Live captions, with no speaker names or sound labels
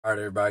All right,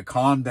 everybody,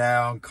 calm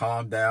down,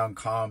 calm down,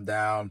 calm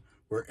down.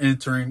 We're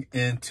entering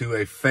into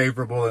a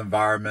favorable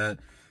environment.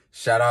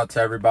 Shout out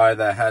to everybody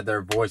that had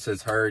their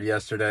voices heard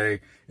yesterday.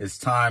 It's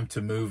time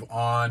to move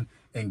on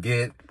and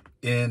get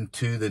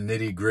into the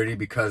nitty gritty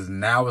because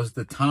now is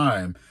the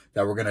time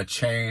that we're going to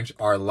change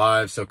our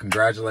lives. So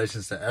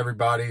congratulations to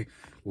everybody.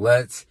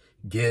 Let's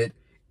get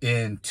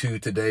into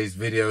today's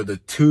video. The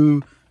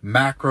two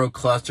macro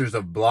clusters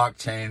of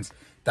blockchains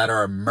that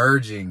are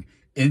emerging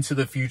into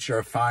the future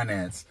of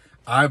finance.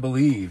 I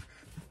believe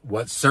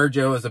what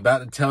Sergio is about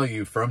to tell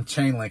you from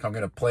Chainlink, I'm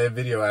going to play a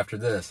video after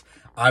this.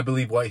 I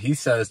believe what he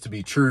says to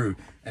be true.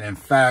 And in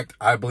fact,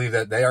 I believe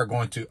that they are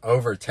going to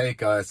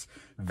overtake us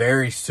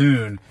very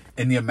soon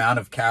in the amount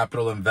of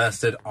capital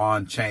invested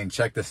on chain.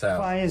 Check this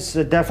out. DeFi is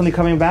definitely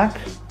coming back.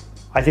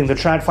 I think the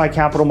TradFi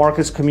capital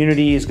markets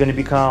community is going to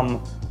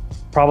become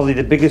probably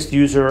the biggest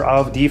user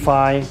of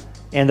DeFi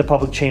in the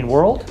public chain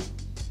world.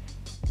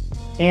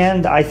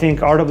 And I think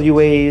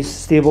RWAs,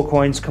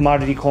 stablecoins,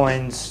 commodity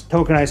coins,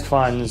 tokenized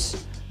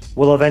funds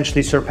will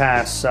eventually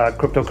surpass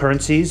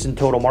cryptocurrencies in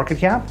total market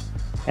cap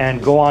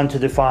and go on to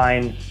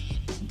define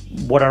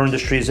what our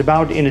industry is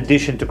about in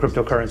addition to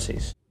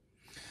cryptocurrencies.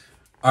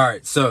 All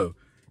right, so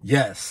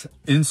yes,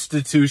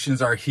 institutions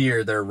are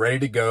here. They're ready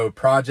to go.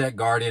 Project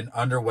Guardian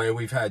underway.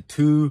 We've had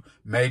two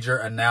major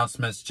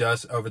announcements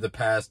just over the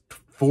past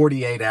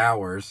 48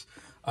 hours.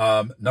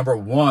 Number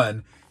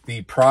one,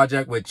 the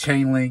project with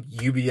Chainlink,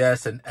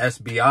 UBS, and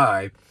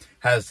SBI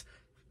has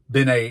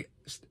been a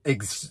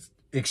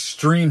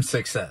extreme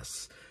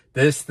success.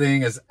 This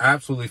thing is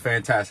absolutely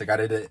fantastic. I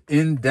did an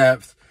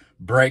in-depth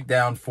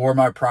breakdown for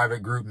my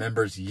private group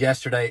members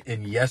yesterday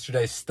in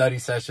yesterday's study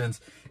sessions.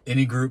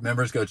 Any group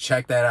members, go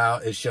check that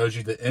out. It shows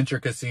you the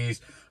intricacies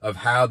of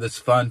how this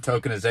fund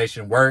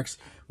tokenization works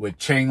with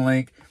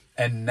Chainlink.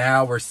 And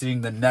now we're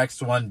seeing the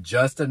next one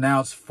just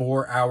announced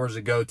 4 hours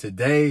ago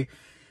today.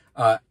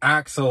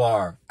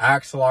 Axelar,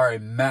 a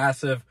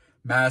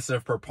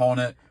massive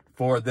proponent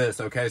for this.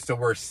 Okay, so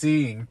we're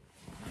seeing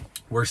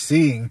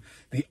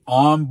the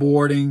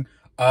onboarding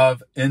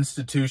of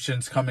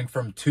institutions coming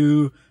from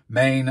two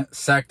main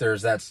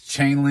sectors. That's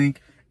Chainlink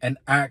and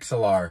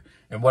Axelar.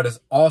 And what is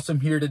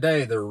awesome here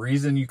today, the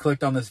reason you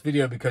clicked on this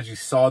video because you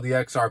saw the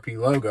XRP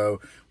logo,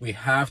 we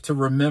have to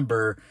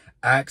remember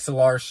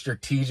Axelar's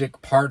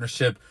strategic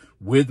partnership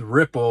with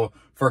Ripple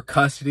for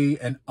custody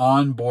and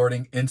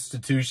onboarding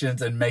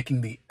institutions and making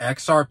the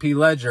XRP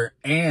ledger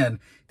and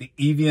the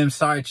EVM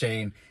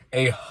sidechain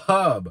a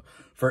hub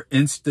for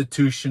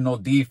institutional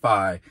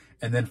DeFi.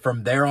 And then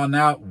from there on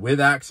out, with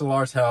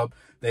Axelar's help,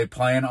 they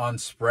plan on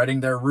spreading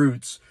their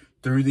roots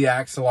through the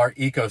Axelar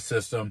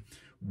ecosystem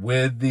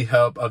with the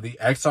help of the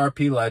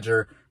XRP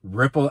ledger,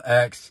 Ripple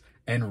X,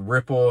 and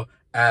Ripple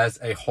as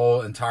a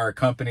whole entire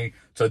company.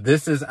 So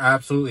this is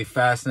absolutely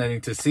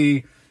fascinating to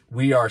see.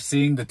 We are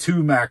seeing the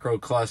two macro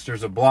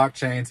clusters of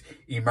blockchains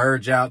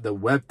emerge out, the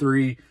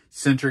Web3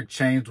 centric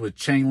chains with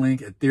Chainlink,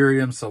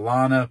 Ethereum,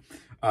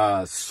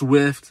 Solana,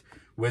 Swift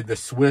with the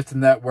Swift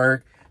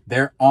network,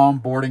 their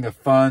onboarding of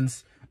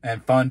funds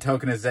and fund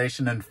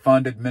tokenization and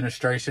fund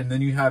administration.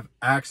 Then you have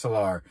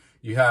Axelar.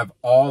 You have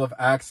all of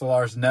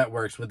Axelar's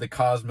networks with the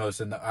Cosmos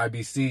and the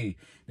IBC.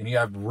 Then you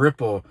have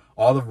Ripple,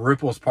 all of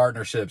Ripple's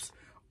partnerships,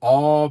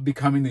 all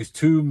becoming these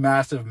two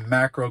massive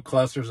macro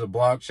clusters of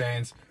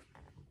blockchains.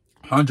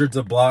 Hundreds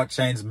of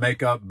blockchains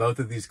make up both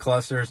of these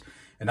clusters,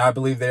 and I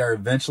believe they are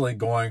eventually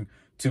going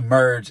to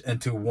merge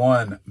into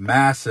one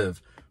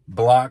massive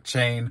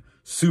blockchain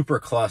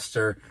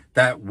supercluster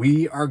that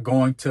we are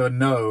going to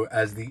know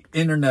as the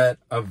Internet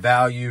of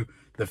Value,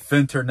 the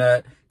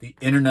Finternet, the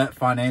Internet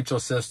financial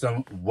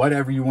system,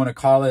 whatever you want to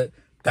call it.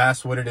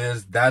 That's what it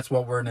is. That's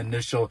what we're an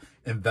initial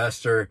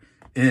investor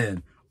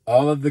in.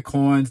 All of the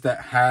coins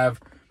that have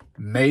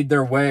made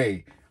their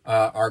way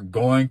are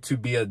going to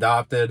be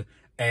adopted,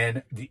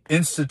 and the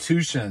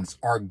institutions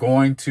are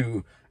going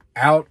to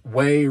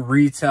outweigh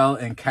retail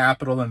and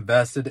capital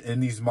invested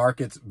in these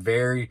markets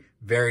very,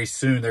 very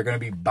soon. They're going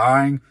to be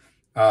buying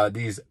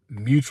these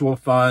mutual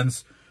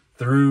funds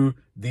through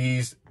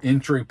these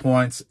entry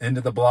points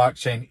into the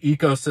blockchain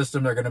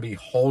ecosystem. They're going to be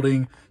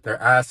holding their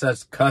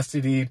assets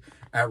custodied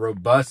at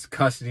robust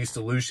custody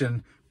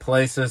solution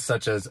places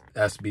such as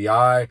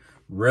SBI,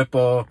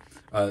 Ripple,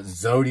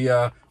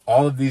 Zodia.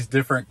 All of these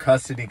different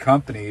custody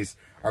companies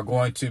are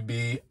going to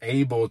be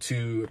able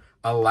to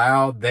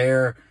allow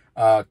their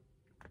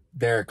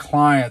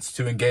clients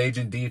to engage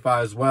in DeFi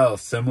as well,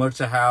 similar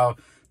to how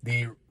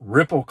the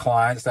Ripple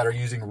clients that are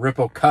using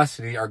Ripple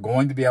custody are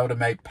going to be able to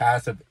make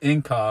passive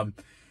income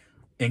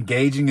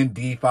engaging in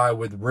DeFi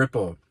with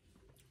Ripple.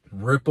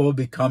 Ripple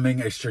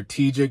becoming a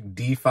strategic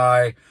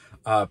DeFi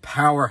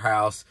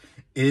powerhouse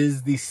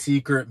is the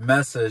secret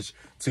message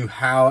to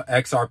how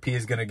XRP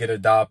is going to get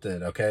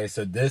adopted. Okay,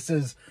 so this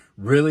is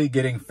really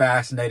getting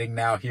fascinating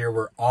now here.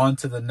 We're on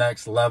to the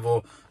next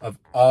level of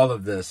all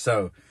of this.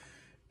 So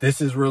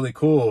this is really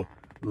cool.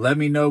 Let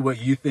me know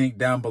what you think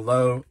down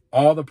below.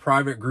 All the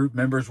private group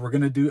members, we're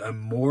going to do a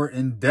more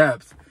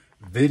in-depth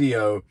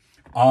video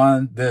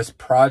on this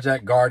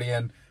Project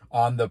Guardian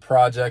on the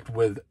project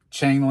with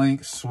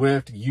Chainlink,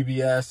 Swift,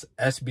 UBS,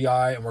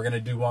 SBI, and we're going to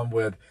do one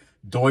with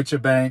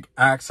Deutsche Bank,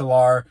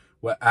 Axelar,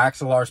 what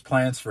Axelar's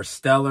plans for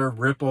Stellar,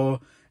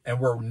 Ripple, and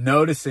we're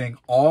noticing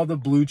all the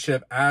blue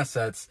chip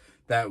assets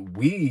that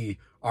we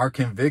are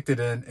convicted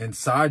in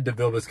inside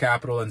DeVilbiss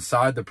Capital,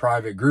 inside the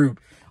private group,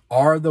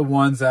 are the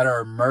ones that are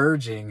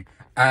emerging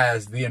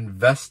as the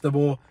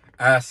investable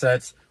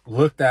assets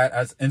looked at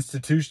as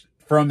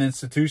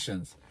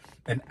institutions.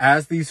 And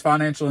as these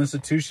financial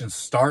institutions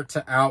start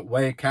to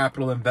outweigh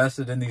capital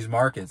invested in these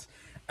markets,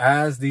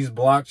 as these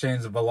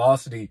blockchains of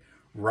velocity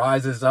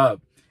rises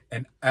up,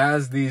 and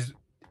as these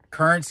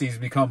currencies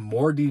become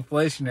more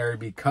deflationary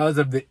because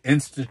of the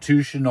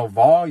institutional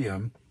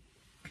volume,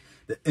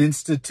 the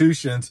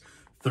institutions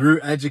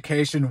through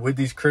education with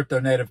these crypto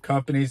native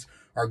companies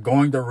are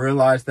going to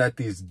realize that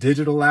these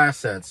digital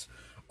assets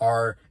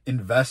are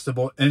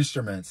investable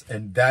instruments.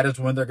 And that is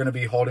when they're going to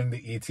be holding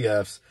the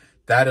ETFs.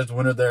 That is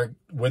when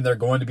they're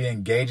going to be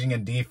engaging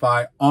in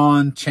DeFi,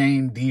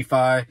 on-chain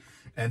DeFi.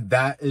 And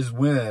that is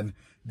when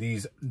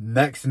these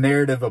next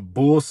narrative of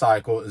bull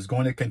cycle is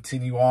going to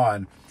continue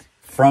on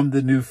from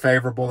the new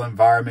favorable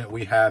environment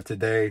we have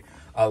today.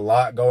 A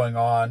lot going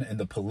on in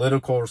the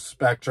political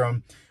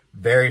spectrum,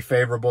 very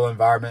favorable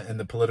environment in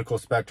the political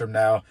spectrum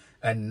now.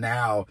 And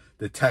now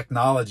the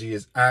technology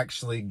is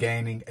actually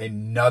gaining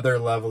another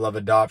level of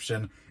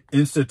adoption,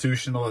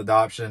 institutional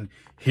adoption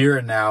here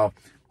and now.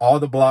 All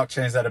the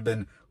blockchains that have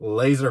been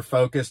laser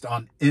focused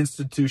on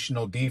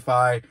institutional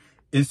DeFi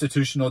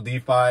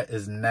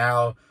is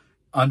now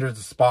under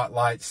the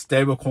spotlight.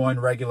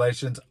 Stablecoin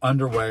regulations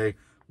underway.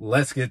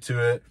 Let's get to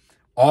it.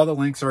 All the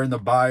links are in the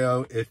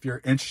bio if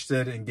you're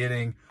interested in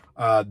getting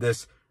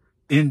this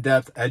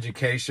in-depth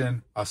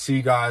education. I'll see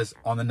you guys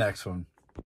on the next one.